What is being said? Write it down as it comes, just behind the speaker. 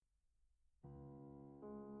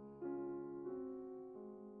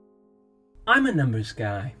I'm a numbers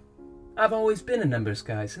guy. I've always been a numbers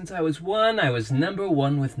guy. Since I was one, I was number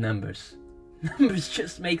one with numbers. Numbers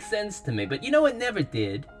just make sense to me, but you know what never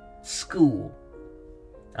did? School.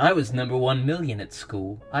 I was number 1,000,000 at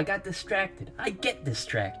school. I got distracted. I get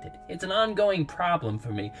distracted. It's an ongoing problem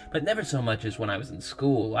for me, but never so much as when I was in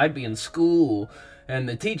school. I'd be in school, and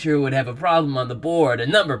the teacher would have a problem on the board, a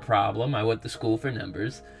number problem. I went to school for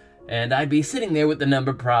numbers. And I'd be sitting there with the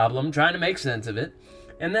number problem, trying to make sense of it,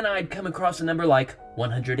 and then I'd come across a number like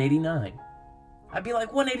 189. I'd be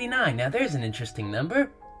like, 189, now there's an interesting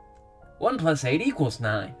number. 1 plus 8 equals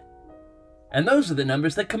 9. And those are the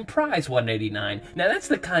numbers that comprise 189. Now that's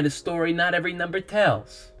the kind of story not every number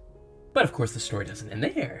tells. But of course the story doesn't end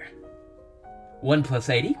there. 1 plus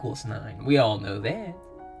 8 equals 9. We all know that.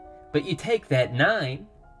 But you take that 9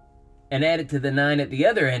 and add it to the 9 at the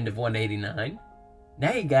other end of 189.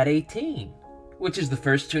 Now you got 18, which is the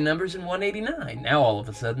first two numbers in 189. Now all of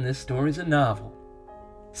a sudden this story's a novel.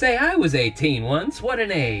 Say, I was 18 once. What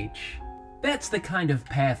an age. That's the kind of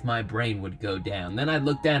path my brain would go down. Then I'd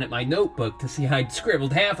look down at my notebook to see I'd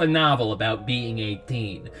scribbled half a novel about being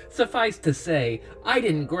 18. Suffice to say, I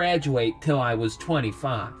didn't graduate till I was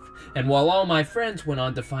 25. And while all my friends went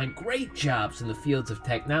on to find great jobs in the fields of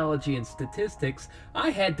technology and statistics, I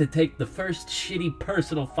had to take the first shitty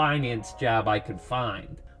personal finance job I could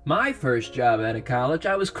find. My first job out of college,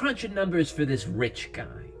 I was crunching numbers for this rich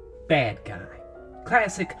guy. Bad guy.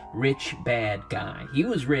 Classic rich bad guy. He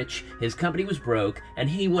was rich, his company was broke, and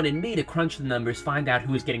he wanted me to crunch the numbers, find out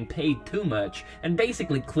who was getting paid too much, and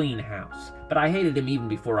basically clean house. But I hated him even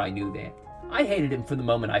before I knew that. I hated him from the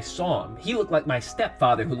moment I saw him. He looked like my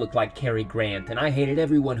stepfather who looked like Cary Grant, and I hated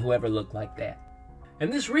everyone who ever looked like that.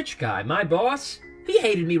 And this rich guy, my boss, he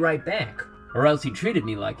hated me right back. Or else he treated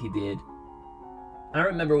me like he did. I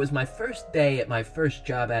remember it was my first day at my first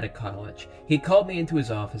job out of college. He called me into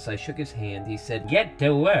his office. I shook his hand. He said, "Get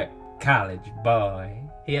to work, college boy."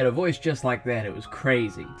 He had a voice just like that. It was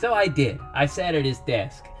crazy. So I did. I sat at his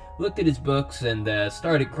desk, looked at his books, and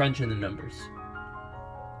started crunching the numbers.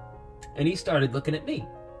 And he started looking at me.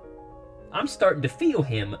 I'm starting to feel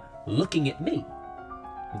him looking at me.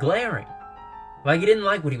 Glaring. Like he didn't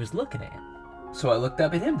like what he was looking at. So I looked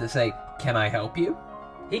up at him to say, "Can I help you?"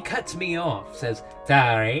 He cuts me off, says,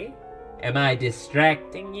 "Sorry, am I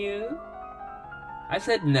distracting you?" I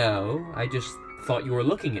said, "No, I just thought you were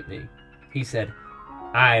looking at me." He said,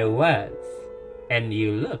 "I was, and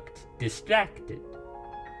you looked distracted."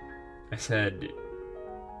 I said,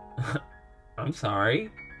 "I'm sorry."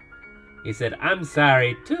 He said, "I'm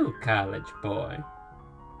sorry too, college boy."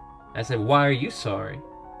 I said, "Why are you sorry?"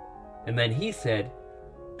 And then he said,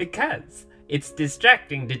 "Because it's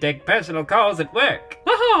distracting to take personal calls at work."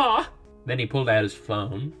 Then he pulled out his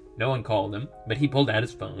phone. No one called him, but he pulled out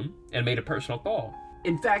his phone and made a personal call.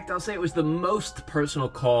 In fact, I'll say it was the most personal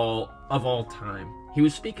call of all time. He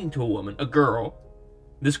was speaking to a woman, a girl.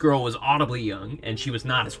 This girl was audibly young, and she was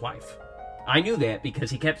not his wife. I knew that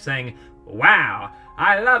because he kept saying, "Wow,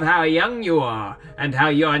 I love how young you are, and how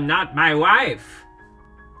you're not my wife."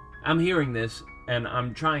 I'm hearing this, and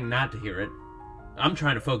I'm trying not to hear it. I'm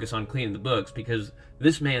trying to focus on cleaning the books because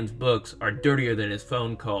this man's books are dirtier than his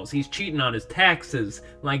phone calls. He's cheating on his taxes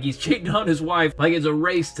like he's cheating on his wife, like it's a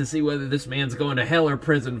race to see whether this man's going to hell or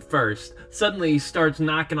prison first. Suddenly he starts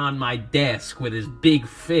knocking on my desk with his big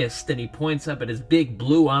fist, and he points up at his big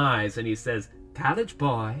blue eyes and he says, "College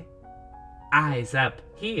boy, eyes up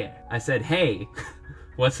here." I said, "Hey,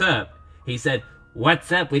 what's up?" He said,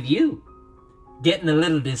 "What's up with you? Getting a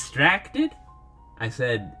little distracted?" I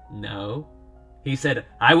said, "No." He said,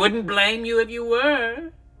 "I wouldn't blame you if you were."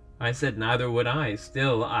 I said, "Neither would I.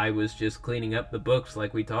 Still, I was just cleaning up the books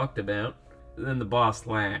like we talked about." Then the boss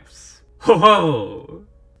laughs. Ho ho!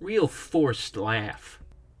 Real forced laugh.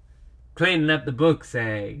 "Cleaning up the books,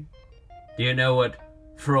 eh? Do you know what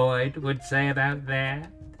Freud would say about that?"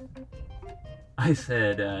 I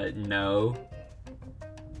said, "No."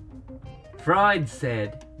 "Freud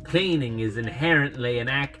said cleaning is inherently an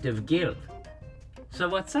act of guilt. So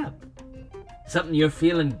what's up? Something you're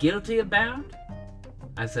feeling guilty about?"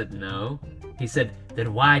 I said, "No." He said,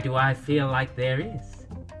 "Then why do I feel like there is?"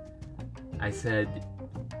 I said,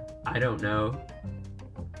 "I don't know.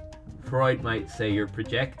 Freud might say you're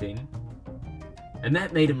projecting." And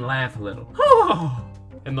that made him laugh a little.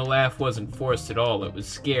 And the laugh wasn't forced at all. It was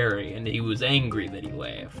scary, and he was angry that he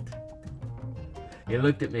laughed. He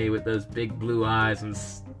looked at me with those big blue eyes and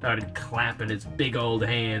started clapping his big old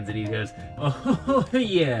hands, and he goes, "Oh,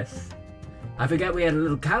 yes. I forgot we had a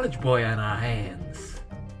little college boy on our hands.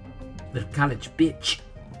 Little college bitch."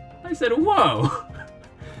 I said, "Whoa."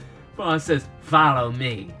 Boss says, "Follow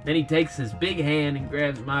me." Then he takes his big hand and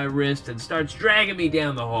grabs my wrist and starts dragging me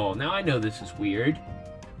down the hall. Now I know this is weird,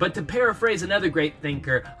 but to paraphrase another great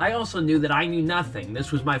thinker, I also knew that I knew nothing.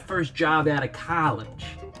 This was my first job out of college.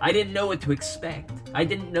 I didn't know what to expect. I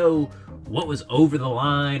didn't know what was over the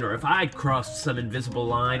line or if I'd crossed some invisible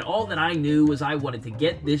line. All that I knew was I wanted to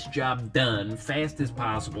get this job done fast as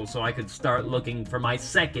possible so I could start looking for my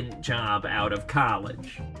second job out of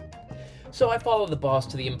college. So I followed the boss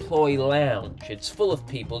to the employee lounge. It's full of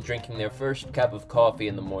people drinking their first cup of coffee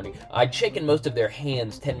in the morning. I'd shaken most of their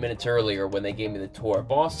hands 10 minutes earlier when they gave me the tour.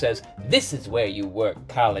 Boss says, "This is where you work,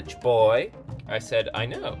 college boy." I said, "I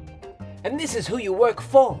know." "And this is who you work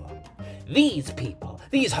for. These people,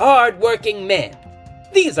 these hard-working men.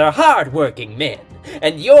 These are hard-working men.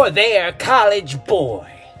 And you're their college boy.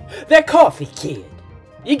 Their coffee kid.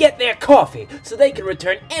 You get their coffee so they can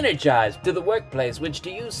return energized to the workplace, which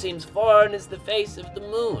to you seems foreign as the face of the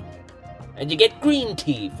moon. And you get green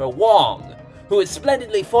tea for Wong, who is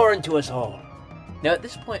splendidly foreign to us all." Now at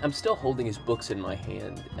this point, I'm still holding his books in my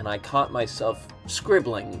hand, and I caught myself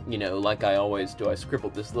scribbling, like I always do. I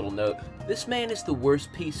scribbled this little note. "This man is the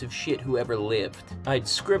worst piece of shit who ever lived." I'd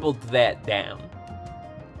scribbled that down.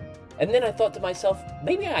 And then I thought to myself,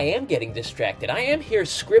 maybe I am getting distracted. I am here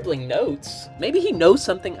scribbling notes. Maybe he knows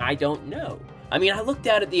something I don't know. I mean, I looked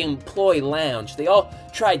out at the employee lounge. They all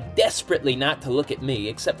tried desperately not to look at me,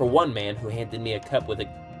 except for one man who handed me a cup with a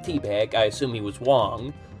tea bag. I assume he was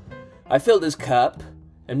Wong. I filled his cup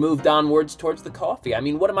and moved onwards towards the coffee. I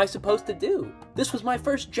mean, what am I supposed to do? This was my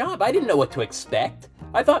first job. I didn't know what to expect.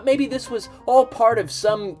 I thought maybe this was all part of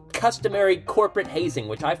some customary corporate hazing,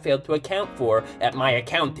 which I failed to account for at my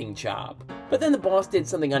accounting job. But then the boss did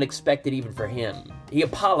something unexpected even for him. He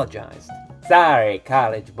apologized. "Sorry,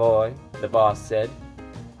 college boy," the boss said.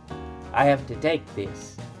 "I have to take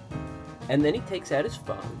this." And then he takes out his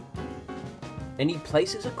phone and he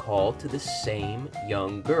places a call to the same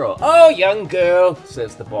young girl. "Oh, young girl,"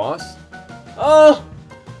 says the boss. "Oh,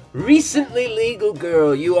 recently legal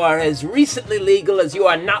girl, you are as recently legal as you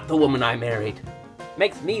are not the woman I married.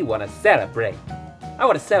 Makes me want to celebrate. I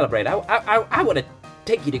want to celebrate. I want to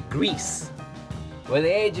take you to Greece, where the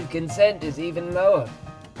age of consent is even lower.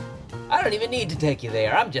 I don't even need to take you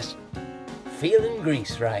there. I'm just feeling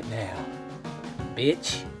Greece right now,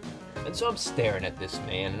 bitch." And so I'm staring at this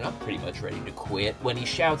man, and I'm pretty much ready to quit when he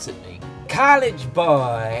shouts at me, "College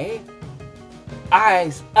boy,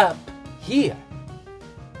 eyes up here."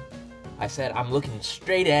 I said, "I'm looking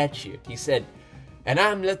straight at you." He said, "And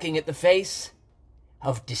I'm looking at the face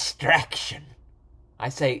of distraction." I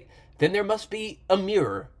say, "Then there must be a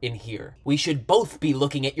mirror in here. We should both be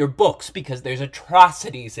looking at your books because there's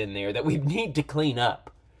atrocities in there that we need to clean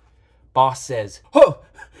up." Boss says, "Oh,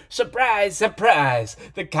 surprise, surprise.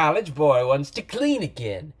 The college boy wants to clean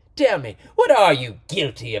again. Tell me, what are you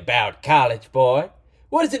guilty about, college boy?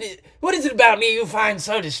 What is it about me you find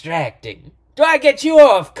so distracting? Do I get you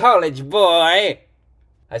off, college boy?"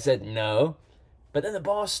 I said, "No." But then the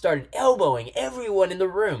boss started elbowing everyone in the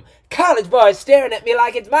room. "College boy staring at me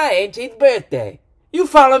like it's my 18th birthday. You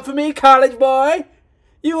falling for me, college boy?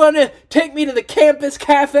 You want to take me to the campus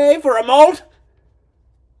cafe for a malt?"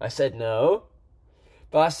 I said, "No."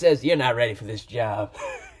 Boss says, "You're not ready for this job."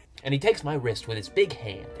 And he takes my wrist with his big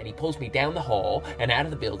hand, and he pulls me down the hall and out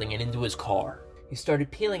of the building and into his car. He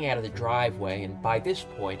started peeling out of the driveway, and by this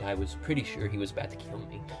point, I was pretty sure he was about to kill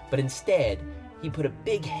me. But instead, he put a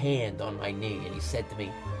big hand on my knee, and he said to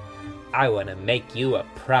me, "I want to make you a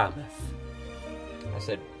promise." I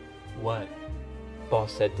said, "What?"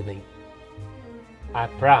 Boss said to me, "I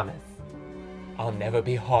promise I'll never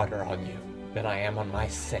be harder on you than I am on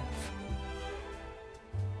myself."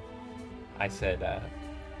 I said,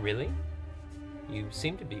 "Really? You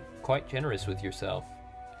seem to be quite generous with yourself."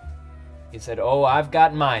 He said, "Oh, I've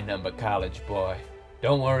got my number, college boy.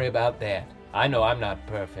 Don't worry about that. I know I'm not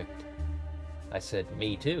perfect." I said,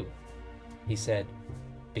 "Me too." He said,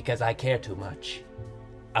 "Because I care too much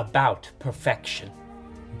about perfection.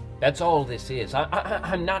 That's all this is.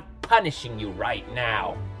 I'm not punishing you right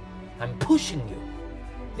now. I'm pushing you.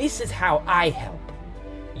 This is how I help.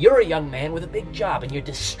 You're a young man with a big job and you're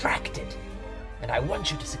distracted, and I want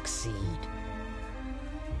you to succeed."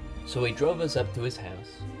 So he drove us up to his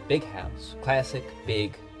house. Big house. Classic,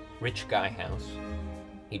 big, rich guy house.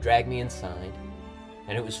 He dragged me inside,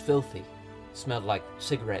 and it was filthy. It smelled like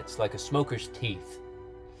cigarettes, like a smoker's teeth.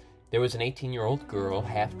 There was an 18-year-old girl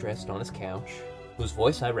half-dressed on his couch, whose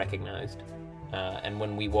voice I recognized. And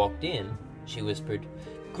when we walked in, she whispered,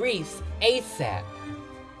 "Grease, ASAP."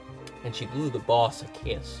 And she blew the boss a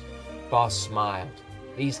kiss. Boss smiled.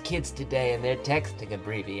 "These kids today and their texting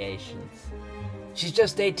abbreviations." She's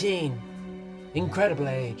just 18. Incredible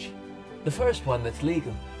age. The first one that's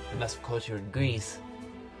legal. Unless, of course, you're in Greece.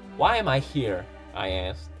 Why am I here? I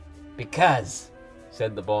asked. Because,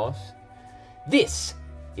 said the boss, this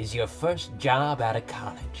is your first job out of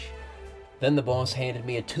college. Then the boss handed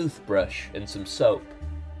me a toothbrush and some soap.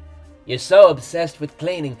 You're so obsessed with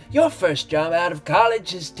cleaning, your first job out of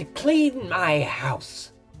college is to clean my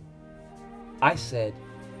house. I said,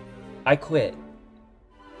 I quit.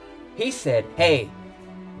 He said, hey,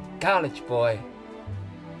 college boy,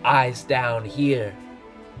 eyes down here.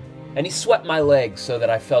 And he swept my legs so that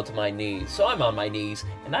I fell to my knees. So I'm on my knees,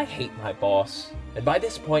 and I hate my boss. And by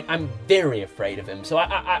this point, I'm very afraid of him. So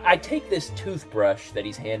I take this toothbrush that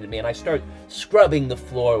he's handed me, and I start scrubbing the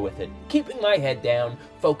floor with it, keeping my head down,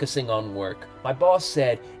 focusing on work. My boss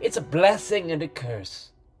said, it's a blessing and a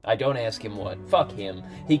curse. I don't ask him what. Fuck him.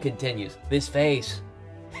 He continues, this face,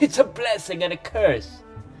 it's a blessing and a curse.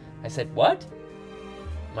 I said, what?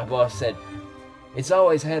 My boss said, it's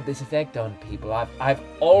always had this effect on people. I've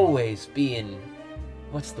always been,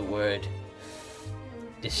 what's the word?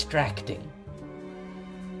 Distracting.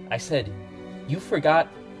 I said, you forgot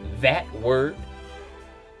that word?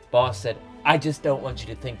 Boss said, I just don't want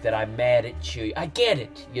you to think that I'm mad at you. I get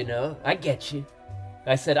it, you know, I get you.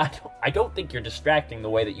 I said, I don't think you're distracting the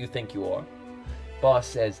way that you think you are. Boss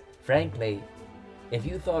says, frankly, if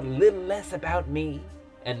you thought a little less about me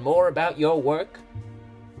and more about your work,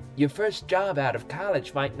 your first job out of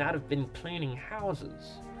college might not have been cleaning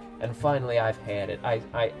houses. And finally, I've had it.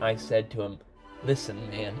 I said to him, listen,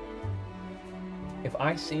 man, if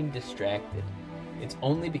I seem distracted, it's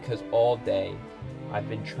only because all day I've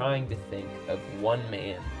been trying to think of one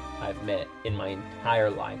man I've met in my entire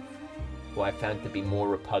life who I found to be more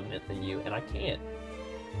repugnant than you, and I can't.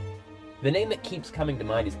 The name that keeps coming to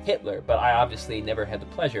mind is Hitler, but I obviously never had the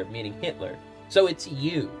pleasure of meeting Hitler. So it's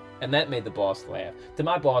you. And that made the boss laugh. To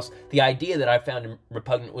my boss, the idea that I found him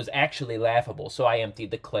repugnant was actually laughable, so I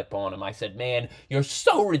emptied the clip on him. I said, man, you're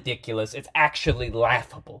so ridiculous, it's actually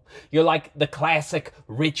laughable. You're like the classic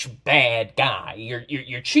rich bad guy.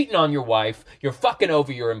 You're cheating on your wife, you're fucking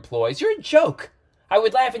over your employees, you're a joke. I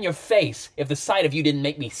would laugh in your face if the sight of you didn't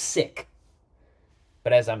make me sick.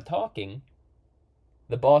 But as I'm talking,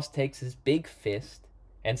 the boss takes his big fist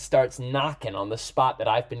and starts knocking on the spot that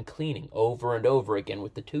I've been cleaning over and over again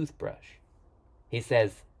with the toothbrush. He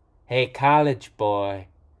says, hey, college boy,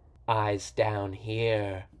 eyes down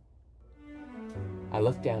here. I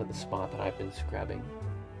looked down at the spot that I've been scrubbing,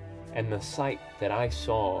 and the sight that I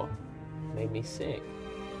saw made me sick.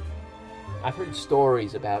 I've heard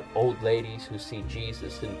stories about old ladies who see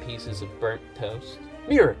Jesus in pieces of burnt toast.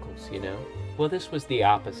 Miracles, you know. Well, this was the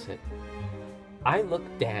opposite. I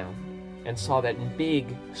looked down and saw that in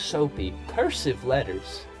big, soapy, cursive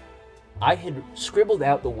letters, I had scribbled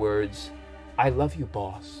out the words, I love you,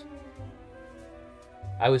 boss.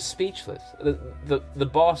 I was speechless. The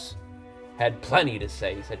boss had plenty to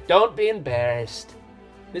say. He said, don't be embarrassed.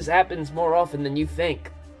 This happens more often than you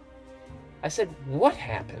think. I said, what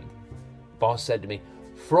happened? Boss said to me,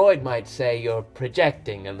 Freud might say you're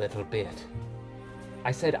projecting a little bit. I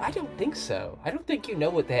said, I don't think so. I don't think you know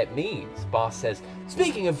what that means. Boss says,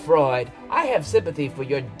 speaking of Freud, I have sympathy for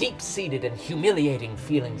your deep-seated and humiliating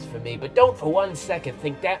feelings for me, but don't for 1 second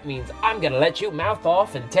think that means I'm going to let you mouth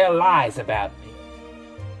off and tell lies about me.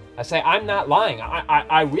 I say, I'm not lying.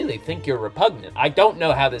 I really think you're repugnant. I don't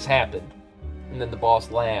know how this happened. And then the boss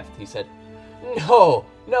laughed. He said, No,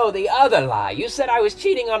 the other lie. You said I was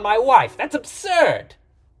cheating on my wife. That's absurd.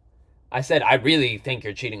 I said, I really think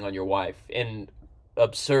you're cheating on your wife in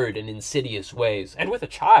absurd and insidious ways. And with a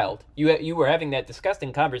child. You were having that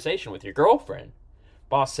disgusting conversation with your girlfriend.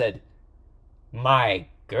 Boss said, my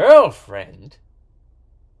girlfriend?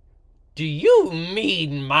 Do you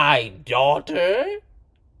mean my daughter?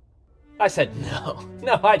 I said,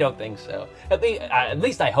 no, I don't think so. At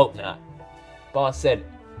least I hope not. Boss said,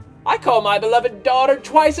 I call my beloved daughter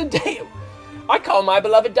twice a day. I call my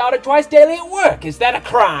beloved daughter twice daily at work. Is that a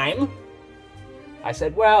crime? I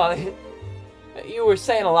said, well, you were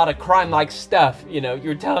saying a lot of crime-like stuff. You know, you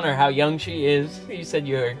were telling her how young she is. You said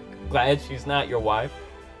you're glad she's not your wife.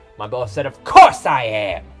 My boss said, of course I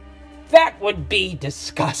am. That would be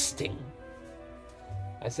disgusting.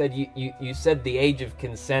 I said, you said the age of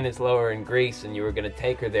consent is lower in Greece and you were going to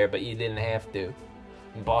take her there, but you didn't have to.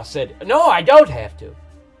 And boss said, no, I don't have to.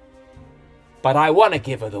 But I want to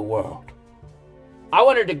give her the world. I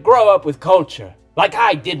want her to grow up with culture, like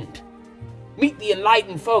I didn't. Meet the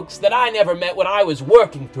enlightened folks that I never met when I was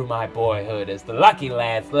working through my boyhood as the lucky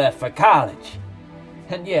lads left for college.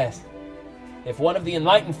 And yes, if one of the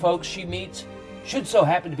enlightened folks she meets should so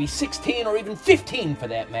happen to be 16 or even 15 for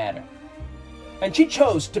that matter, and she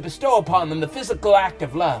chose to bestow upon them the physical act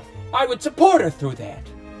of love, I would support her through that.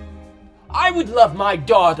 I would love my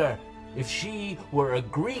daughter if she were a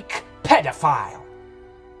Greek pedophile.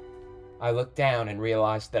 I looked down and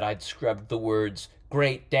realized that I'd scrubbed the words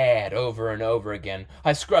 "Great Dad" over and over again.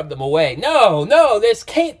 I scrubbed them away. No, this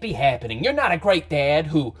can't be happening. You're not a great dad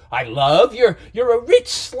who I love. You're a rich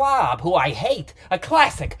slob who I hate. A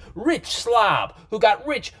classic rich slob who got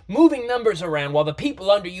rich moving numbers around while the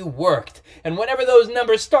people under you worked. And whenever those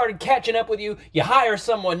numbers started catching up with you, you hire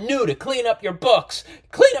someone new to clean up your books.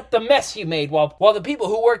 Clean up the mess you made while the people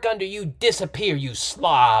who work under you disappear, you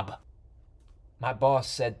slob. My boss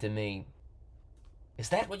said to me, "Is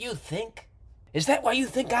that what you think? Is that why you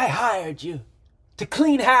think I hired you? To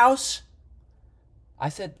clean house?" I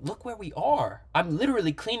said, "Look where we are. I'm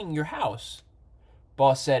literally cleaning your house."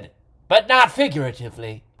 Boss said, "But not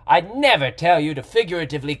figuratively. I'd never tell you to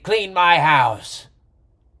figuratively clean my house."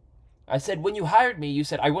 I said, "When you hired me, you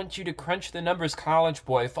said, I want you to crunch the numbers, college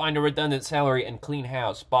boy, find a redundant salary, and clean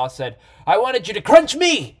house." Boss said, "I wanted you to crunch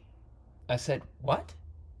me." I said, "What?"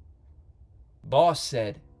 Boss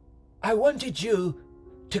said, "I wanted you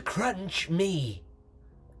to crunch me,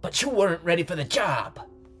 but you weren't ready for the job.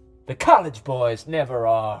 The college boys never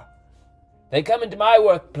are. They come into my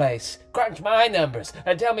workplace, crunch my numbers,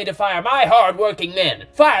 and tell me to fire my hard-working men.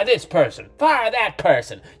 Fire this person, fire that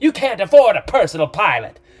person. You can't afford a personal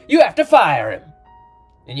pilot. You have to fire him.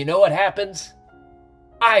 And you know what happens?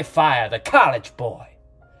 I fire the college boy,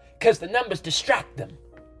 'cause the numbers distract them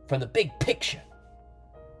from the big picture.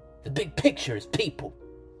 The big picture is people.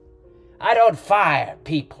 I don't fire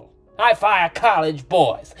people. I fire college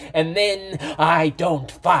boys. And then I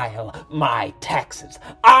don't file my taxes.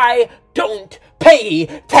 I don't pay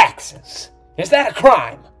taxes. Is that a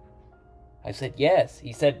crime?" I said, "Yes."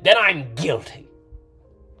 He said, "Then I'm guilty."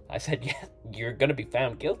 I said, "Yeah, you're going to be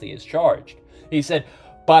found guilty as charged." He said,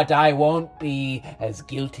 "But I won't be as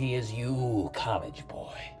guilty as you, college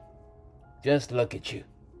boy. Just look at you.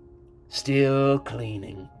 Still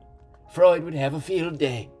cleaning. Freud would have a field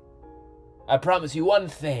day. I promise you one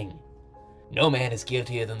thing. No man is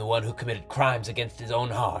guiltier than the one who committed crimes against his own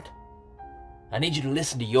heart. I need you to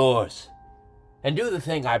listen to yours and do the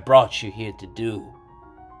thing I brought you here to do."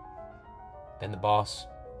 Then the boss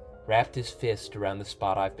wrapped his fist around the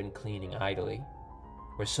spot I've been cleaning idly,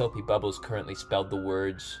 where soapy bubbles currently spelled the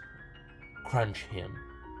words, "Crunch him."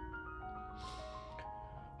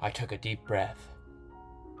 I took a deep breath.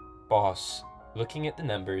 "Boss, looking at the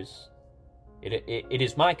numbers, It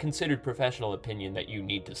is my considered professional opinion that you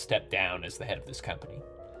need to step down as the head of this company."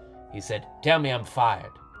 He said, "Tell me I'm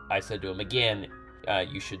fired." I said to him again,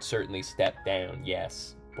 "You should certainly step down,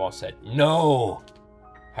 yes." Boss said, "No,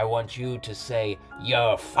 I want you to say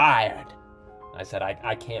you're fired." I said,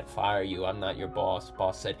 I can't fire you. I'm not your boss."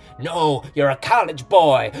 Boss said, "No, you're a college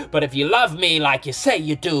boy, but if you love me like you say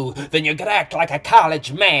you do, then you're gonna act like a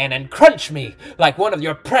college man and crunch me like one of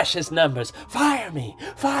your precious numbers. Fire me,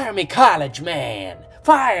 college man,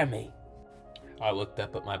 fire me." I looked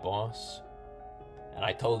up at my boss, and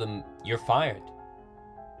I told him, "You're fired."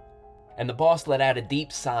 And the boss let out a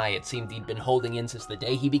deep sigh it seemed he'd been holding in since the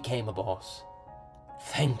day he became a boss.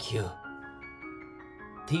 "Thank you."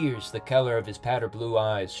 Tears the color of his powder blue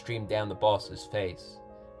eyes streamed down the boss's face.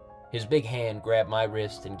 His big hand grabbed my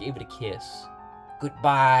wrist and gave it a kiss.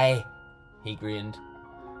 "Goodbye," he grinned.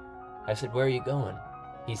 I said, "Where are you going?"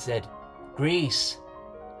 He said, "Greece.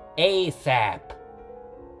 ASAP."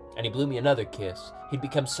 And he blew me another kiss. He'd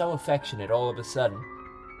become so affectionate all of a sudden.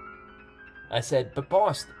 I said, "But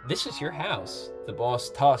boss, this is your house." The boss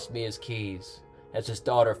tossed me his keys as his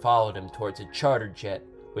daughter followed him towards a charter jet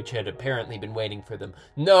which had apparently been waiting for them.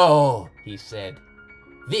 "No," he said.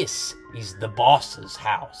 "This is the boss's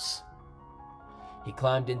house." He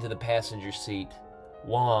climbed into the passenger seat.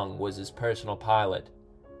 Wong was his personal pilot.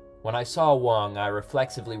 When I saw Wong, I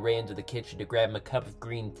reflexively ran to the kitchen to grab him a cup of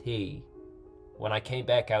green tea. When I came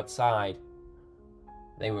back outside,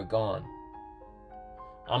 they were gone.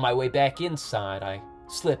 On my way back inside, I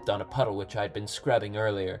slipped on a puddle which I'd been scrubbing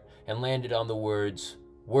earlier and landed on the words,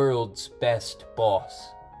 "World's Best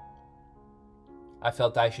Boss." I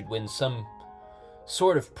felt I should win some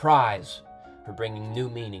sort of prize for bringing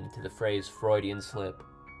new meaning to the phrase Freudian slip.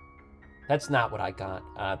 That's not what I got.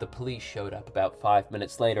 The police showed up about 5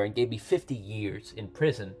 minutes later and gave me 50 years in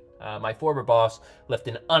prison. My former boss left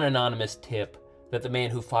an unanonymous tip that the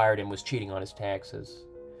man who fired him was cheating on his taxes.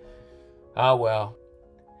 Ah well,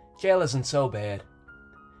 jail isn't so bad.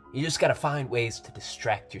 You just gotta find ways to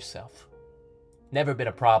distract yourself. Never been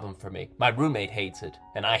a problem for me. My roommate hates it,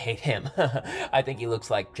 and I hate him. I think he looks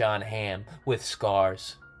like John Hamm with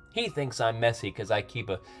scars. He thinks I'm messy because I keep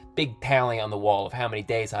a big tally on the wall of how many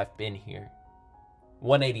days I've been here.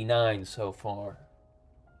 189 so far.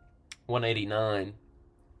 189.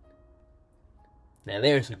 Now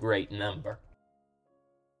there's a great number.